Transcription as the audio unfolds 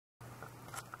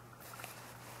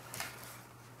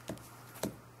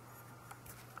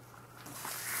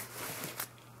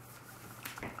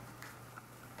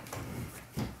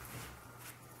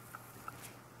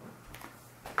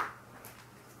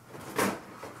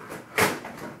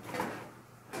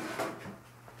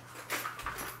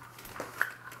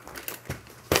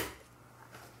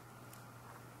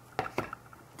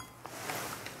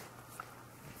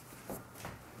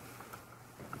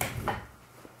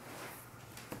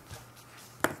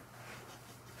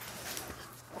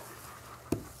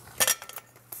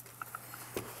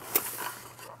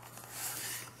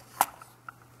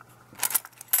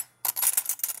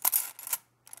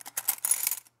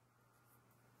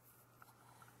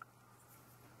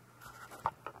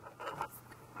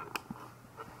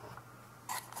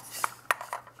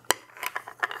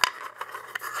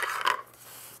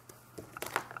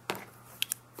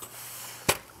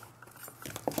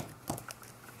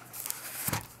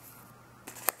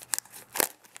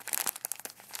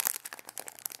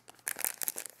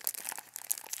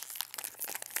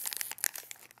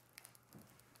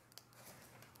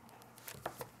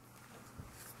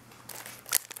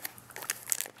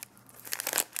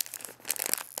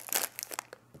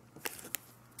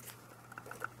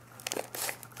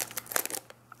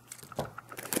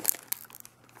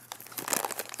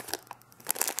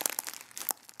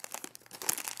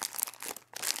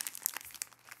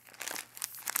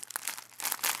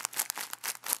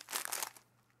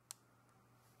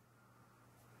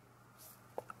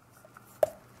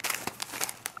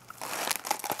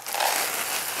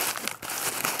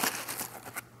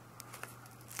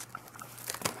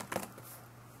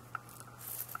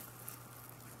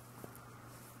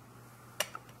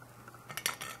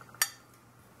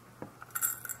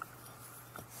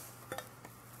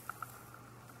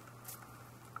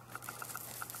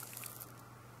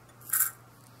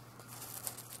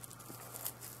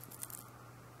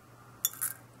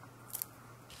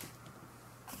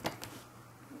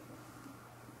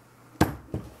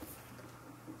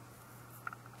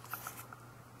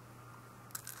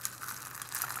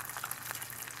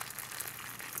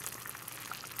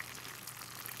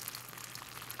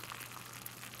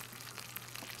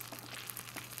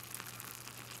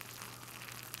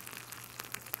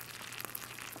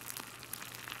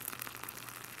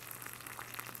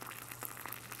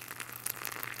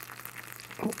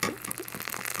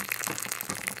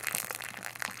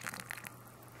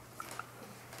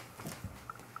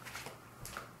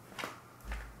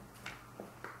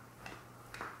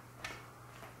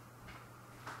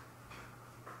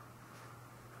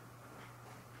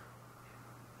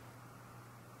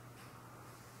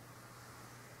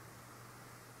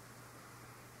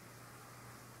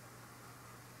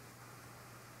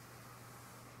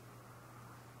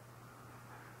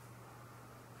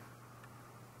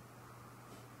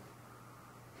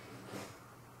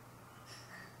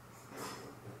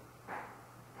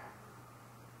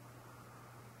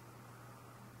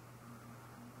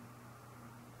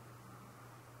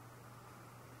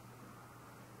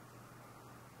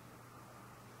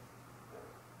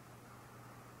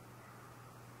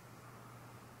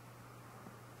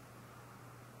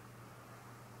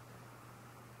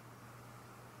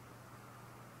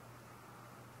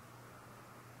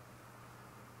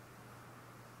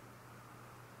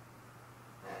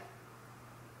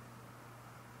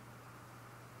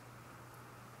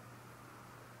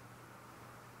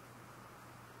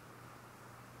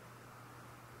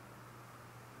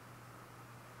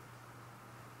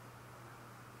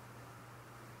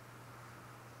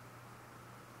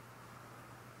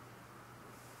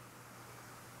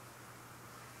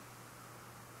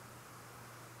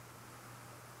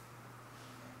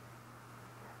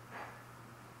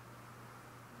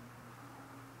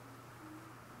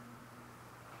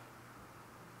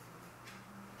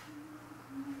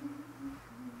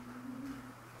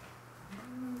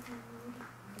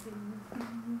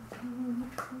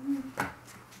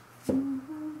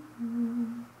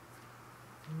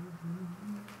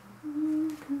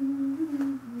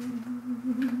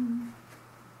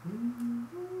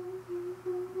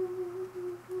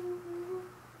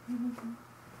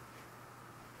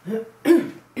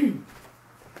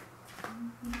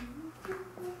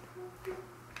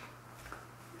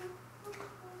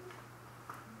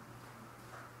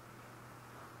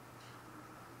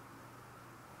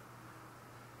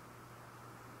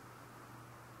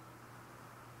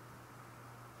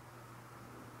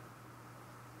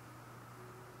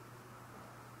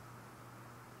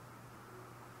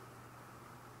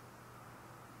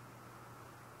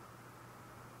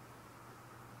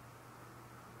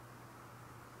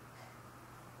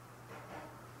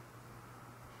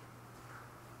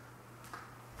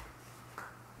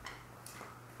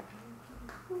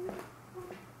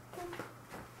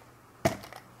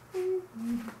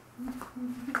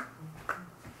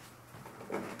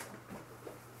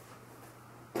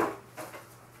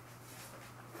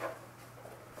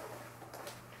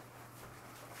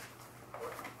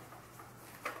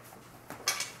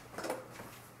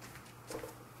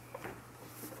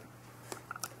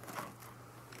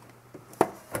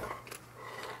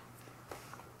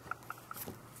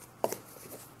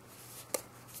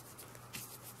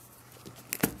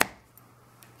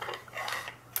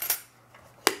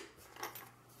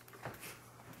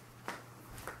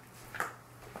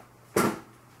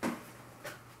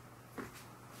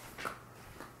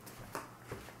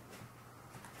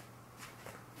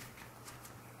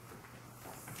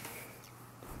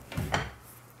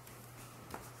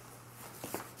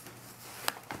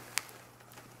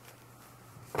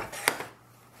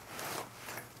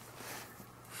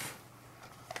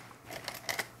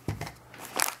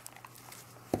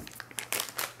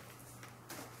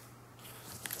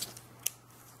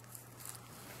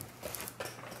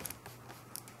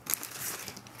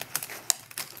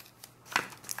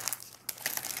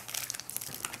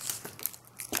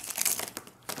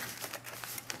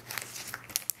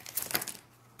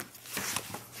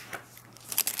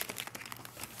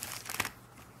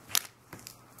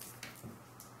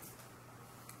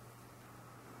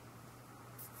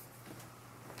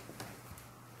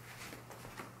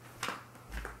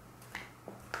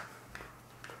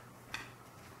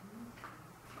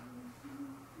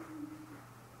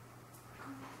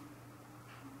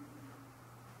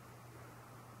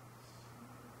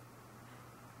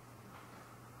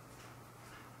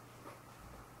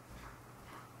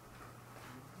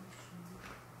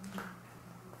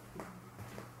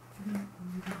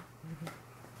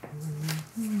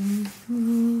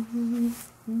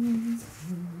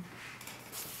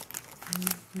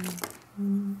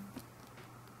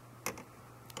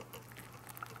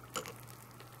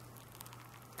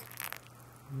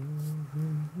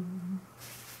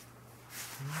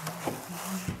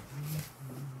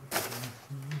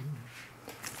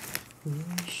也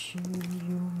许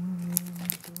永远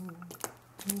都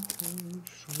不会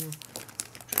说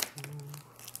出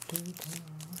对他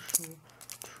说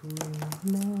出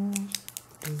那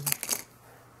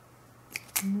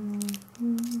一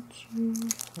句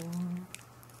话。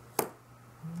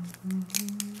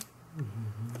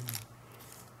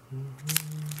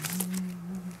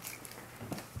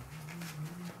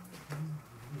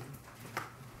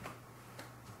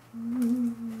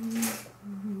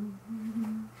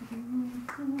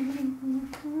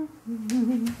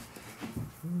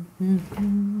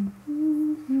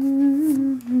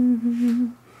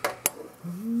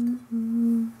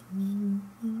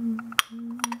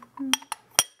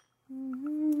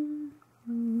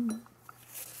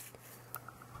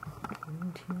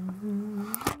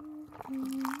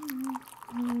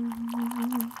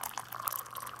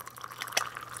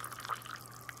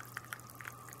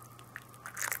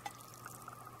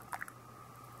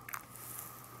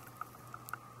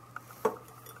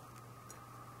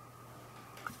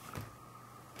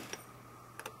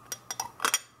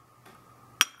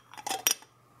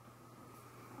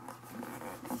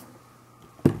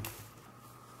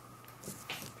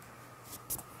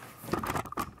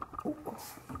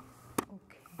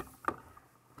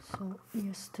So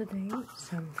yesterday,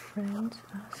 some friends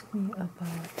asked me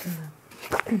about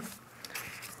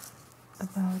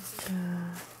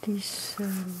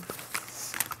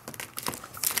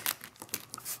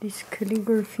this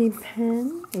calligraphy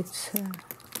pen.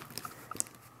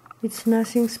 It's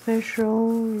nothing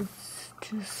special. It's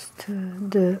just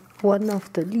the one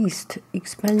of the least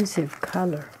expensive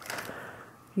color.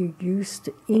 You use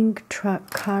the ink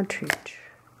cartridge,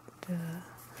 the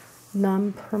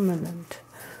non-permanent.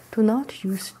 Do not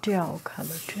use gel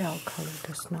color. Gel color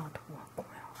does not work well.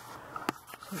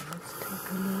 So let's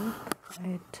take a look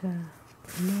at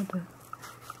another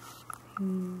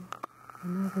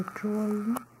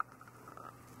drawing.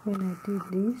 When I did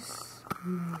this,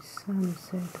 my son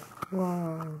said,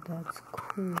 "Wow, that's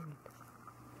cool."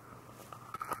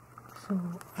 So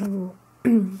I will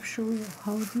show you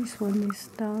how this one is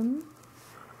done.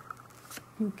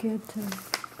 You get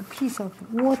a piece of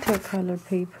watercolor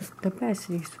paper. The best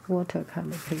is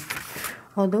watercolor paper.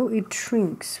 Although it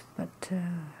shrinks, but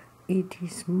it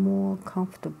is more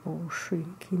comfortable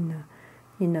shrink in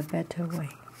a better way.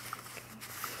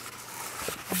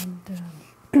 And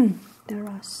there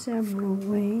are several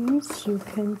ways you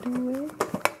can do it.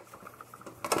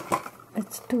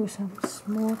 Let's do some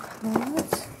small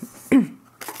cards.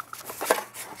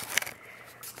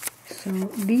 So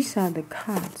these are the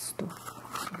cards though.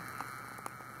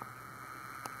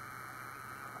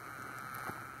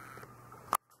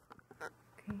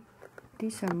 Okay.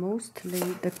 These are mostly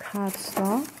the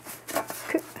cardstock,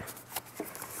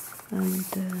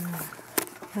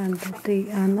 and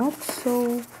they are not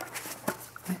so.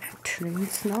 Actually,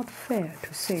 it's not fair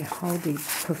to say how they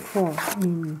perform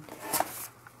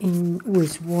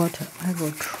with water. I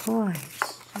will try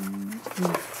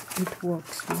if it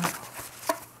works well.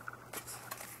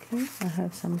 Okay, I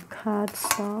have some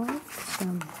cardstock,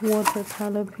 some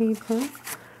watercolor paper,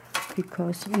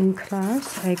 because in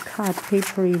class I cut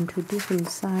paper into different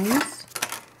sizes.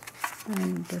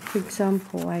 And for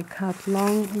example, I cut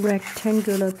long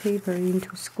rectangular paper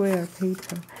into square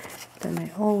paper. Then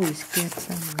I always get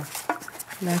some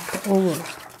leftover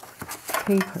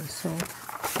paper, so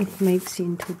it makes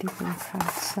into different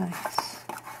card size.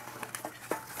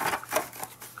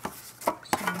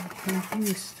 So I can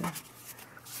use them.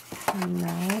 And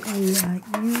now we are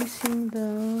using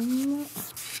them.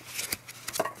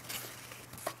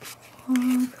 花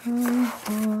开花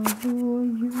落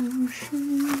又是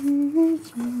一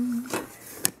季，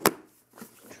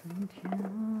春天啊，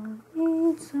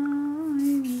你在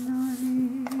哪里？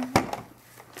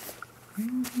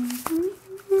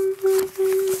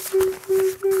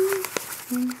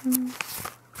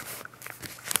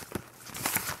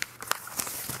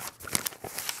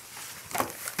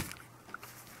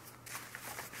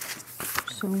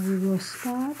 So we will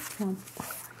start from. Oh, I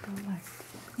don't like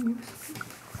this music.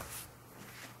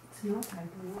 It's not. I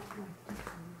do not like this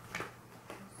music.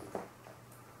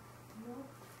 No,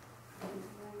 I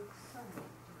like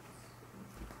silence.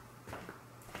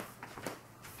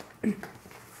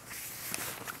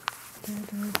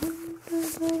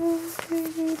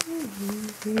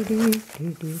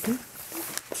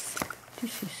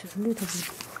 This is a little bit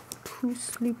too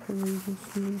slippery,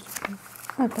 this newspaper.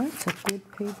 Ah, that's a good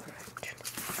paper actually.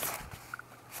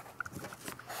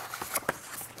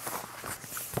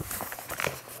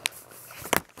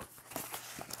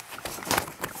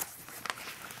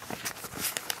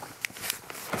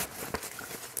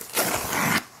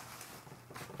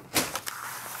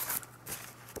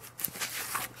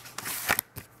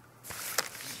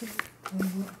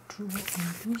 draw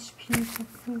on this piece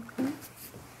of paper.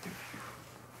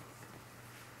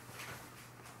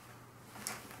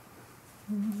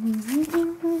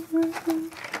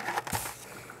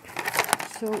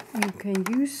 So you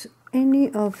can use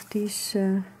any of these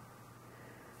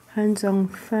hands-on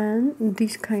fan,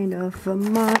 this kind of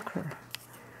marker,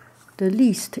 the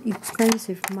least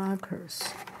expensive markers,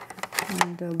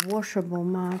 and the washable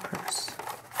markers,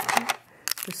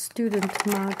 the student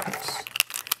markers.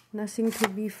 Nothing to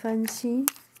be fancy,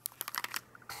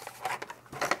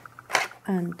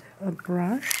 and a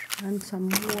brush and some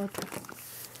water.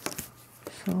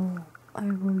 So I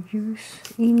will use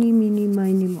eeny, meeny,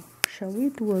 miny, mo. Shall we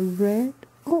do a red?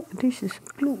 Oh, this is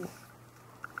blue.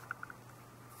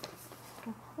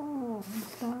 Oh,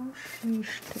 das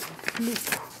ist blue.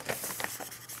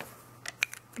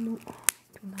 Blue.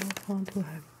 Do not want to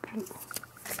have blue.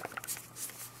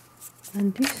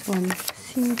 And this one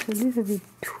seems a little bit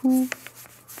too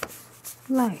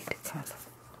light color.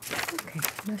 Okay,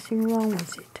 nothing wrong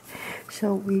with it.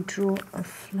 So we draw a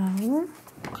flower.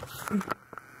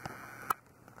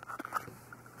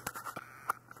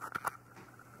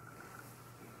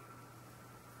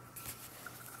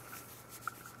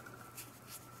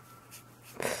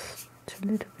 It's a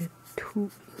little bit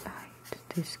too light,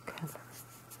 this color.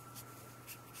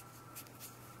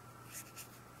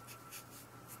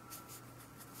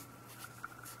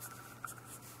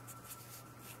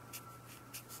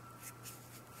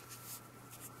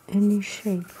 Any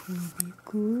shape will be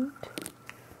good.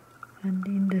 And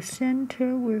in the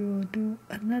center we will do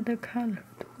another color.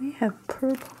 Do we have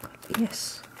purple color?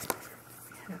 Yes,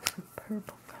 we have some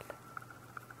purple color.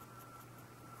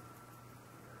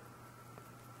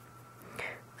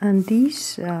 And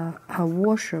these are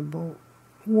washable,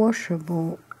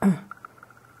 lavable,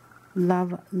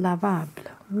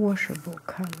 washable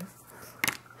color.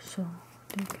 So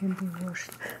they can be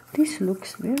washed. This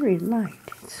looks very light.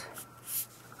 It's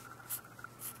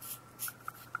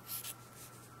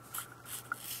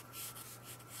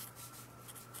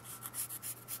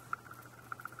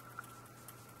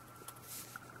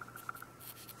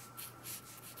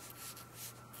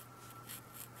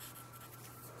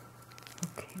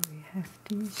have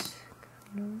these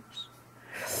colors.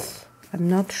 I'm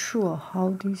not sure how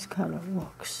this color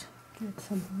works. Get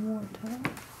some water.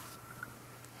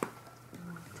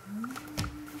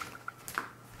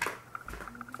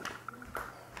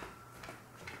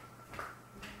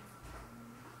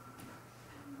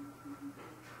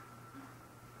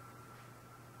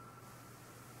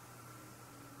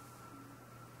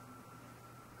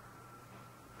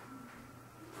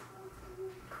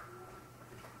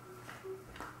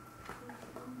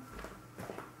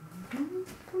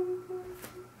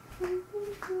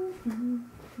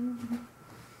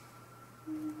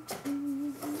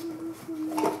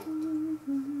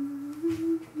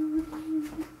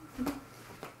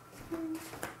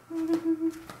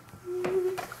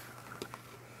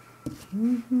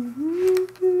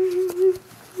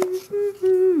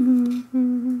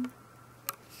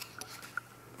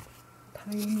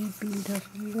 Tiny bit of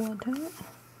water.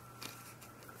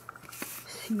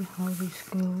 See how this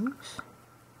goes.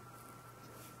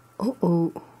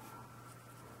 Oh,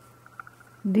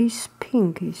 this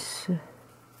pink is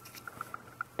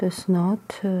does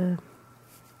not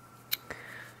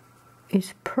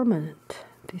is permanent.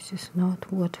 This is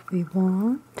not what we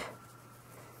want,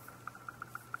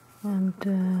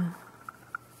 and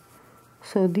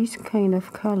so this kind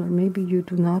of color maybe you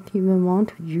do not even want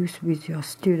to use with your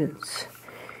students.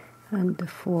 And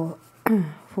for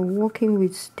working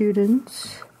with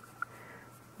students,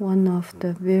 one of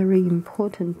the very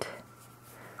important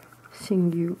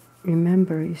thing you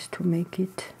remember is to make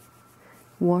it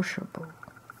washable.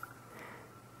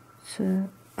 So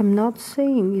I'm not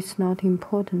saying it's not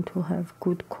important to have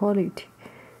good quality.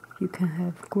 You can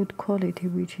have good quality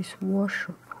which is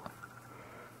washable.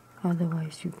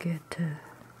 Otherwise you get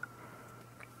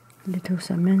little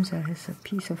Samantha has a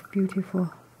piece of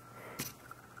beautiful,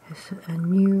 has a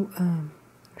new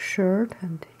shirt,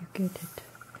 and you get it.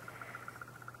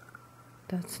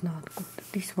 That's not good.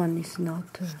 This one is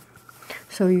not.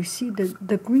 So you see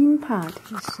the green part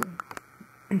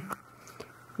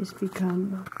is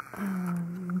become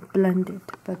blended,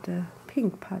 but the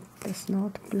pink part does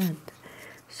not blend.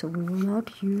 So we will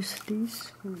not use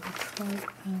this. We will try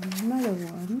another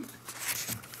one.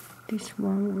 This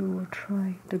one we will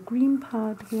try. The green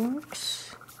part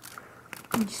works.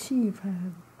 Let's see if I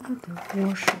have other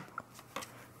washable.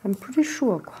 I'm pretty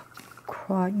sure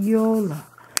Crayola.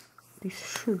 This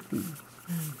should be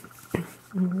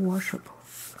washable.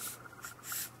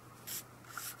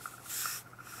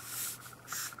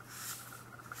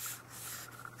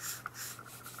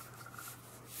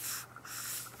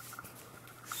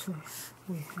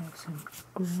 we have some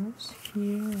grass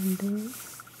here and there.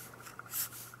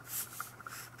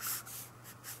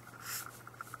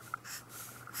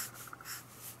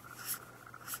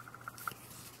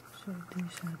 So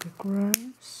these are the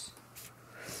grass.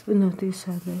 No, these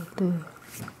are the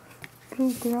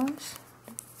blue grass.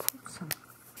 Put some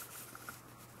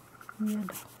yellow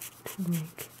to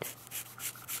make it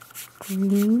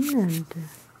green, and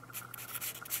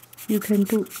you can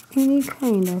do any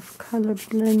kind of color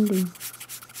blending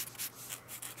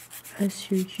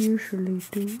as you usually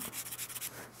do.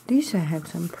 These I have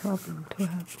some problem to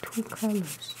have two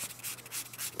colors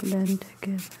blend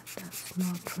together. That's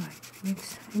not right.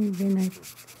 Next time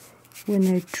when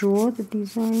I draw the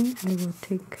design, I will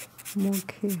take more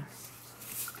care.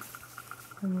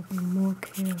 I will be more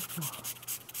careful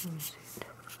with it.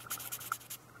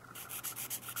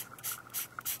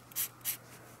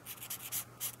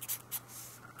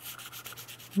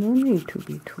 No need to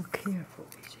be too careful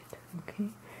with it, okay?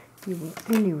 You will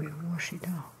anyway wash it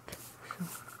out. So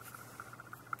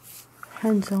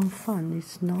hands-on fun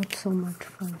is not so much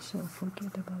fun, so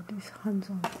forget about this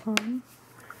hands-on fun.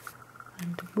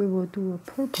 And we will do a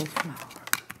purple flower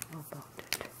about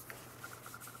it,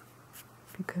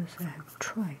 because I have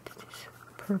tried this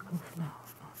purple flower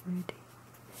already.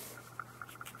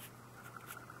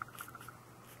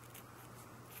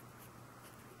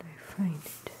 I find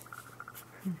it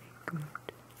really good.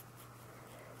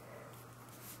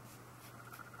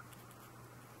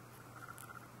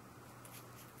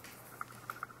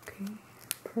 Okay,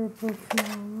 purple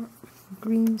flower,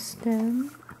 green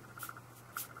stem.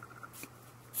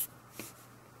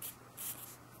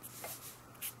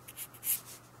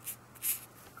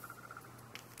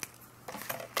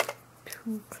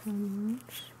 Two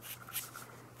colors.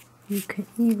 You can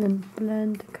even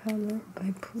blend the color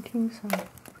by putting some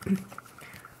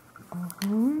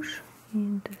orange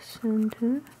in the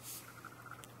center.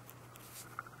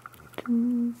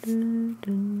 Dun, dun,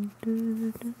 dun,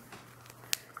 dun, dun.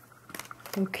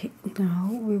 Okay, now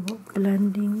we will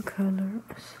blend in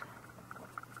colors.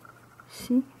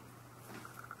 See?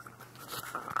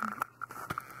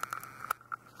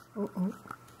 Oh.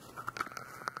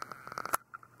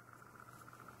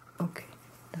 Okay,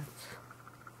 that's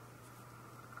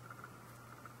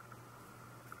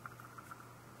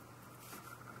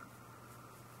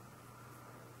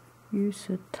use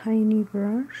a tiny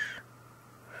brush,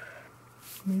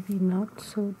 maybe not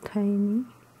so tiny.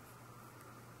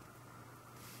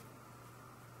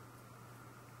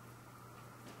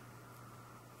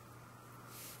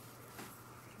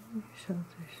 So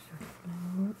this is the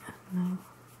flower, and now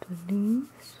the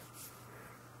leaves.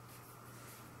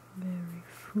 Very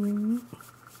free.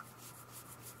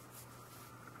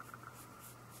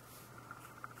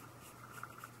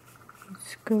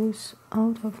 It goes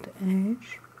out of the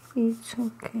edge. It's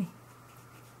okay.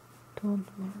 Don't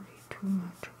worry too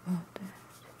much about that.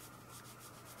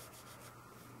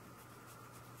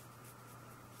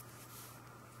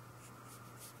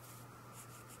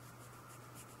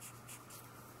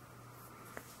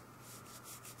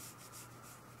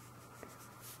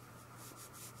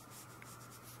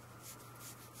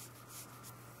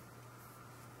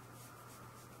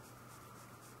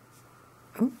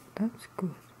 Oh, that's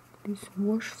good. This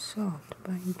washes out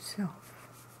by itself.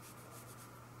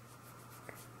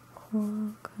 花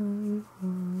开花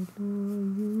落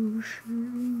又是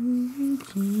一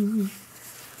季，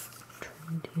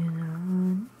春天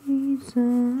啊，你在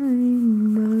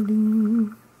哪里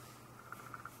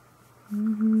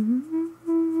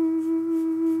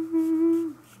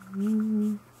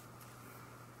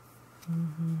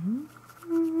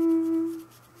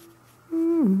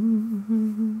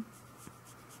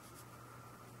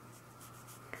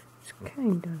？It's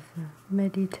kind of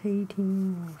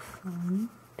meditating or fun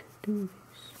to do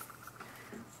this.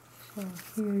 So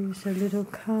here is a little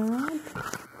card.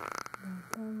 Not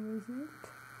done with it.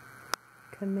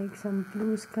 Can make some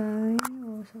blue sky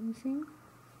or something.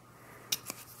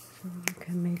 So you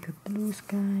can make a blue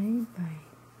sky by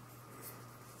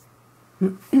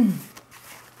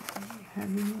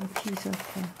having a piece of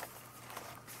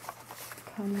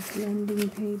color blending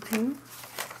paper.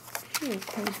 Sure,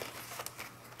 quite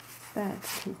bad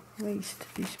to waste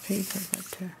this paper,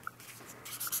 but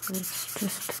let's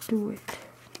just do it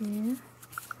here.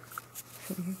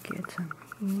 So you get some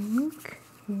ink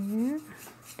here,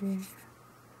 there.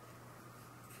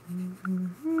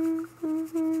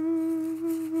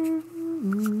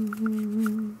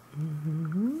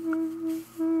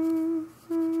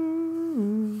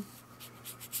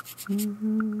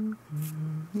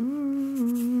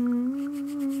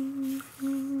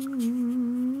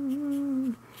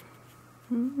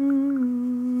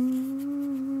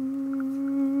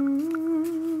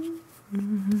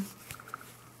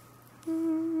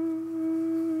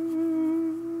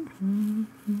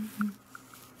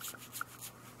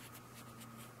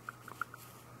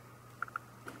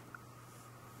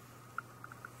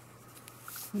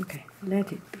 let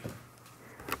it be.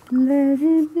 Let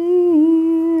it be,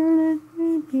 let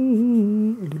it be,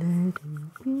 let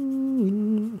it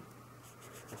be.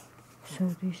 So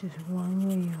this is one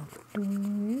way of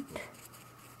doing it.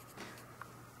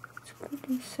 It's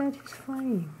pretty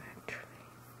satisfying actually.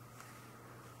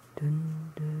 Dun,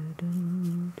 dun,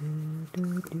 dun, dun,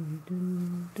 dun, dun, dun,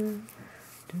 dun, dun,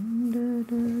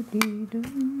 dun, dun,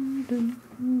 dun, dun,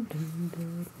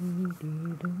 dun,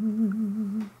 dun,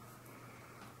 dun.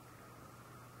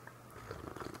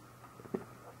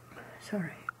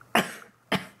 Sorry.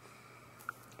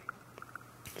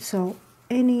 So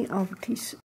any of these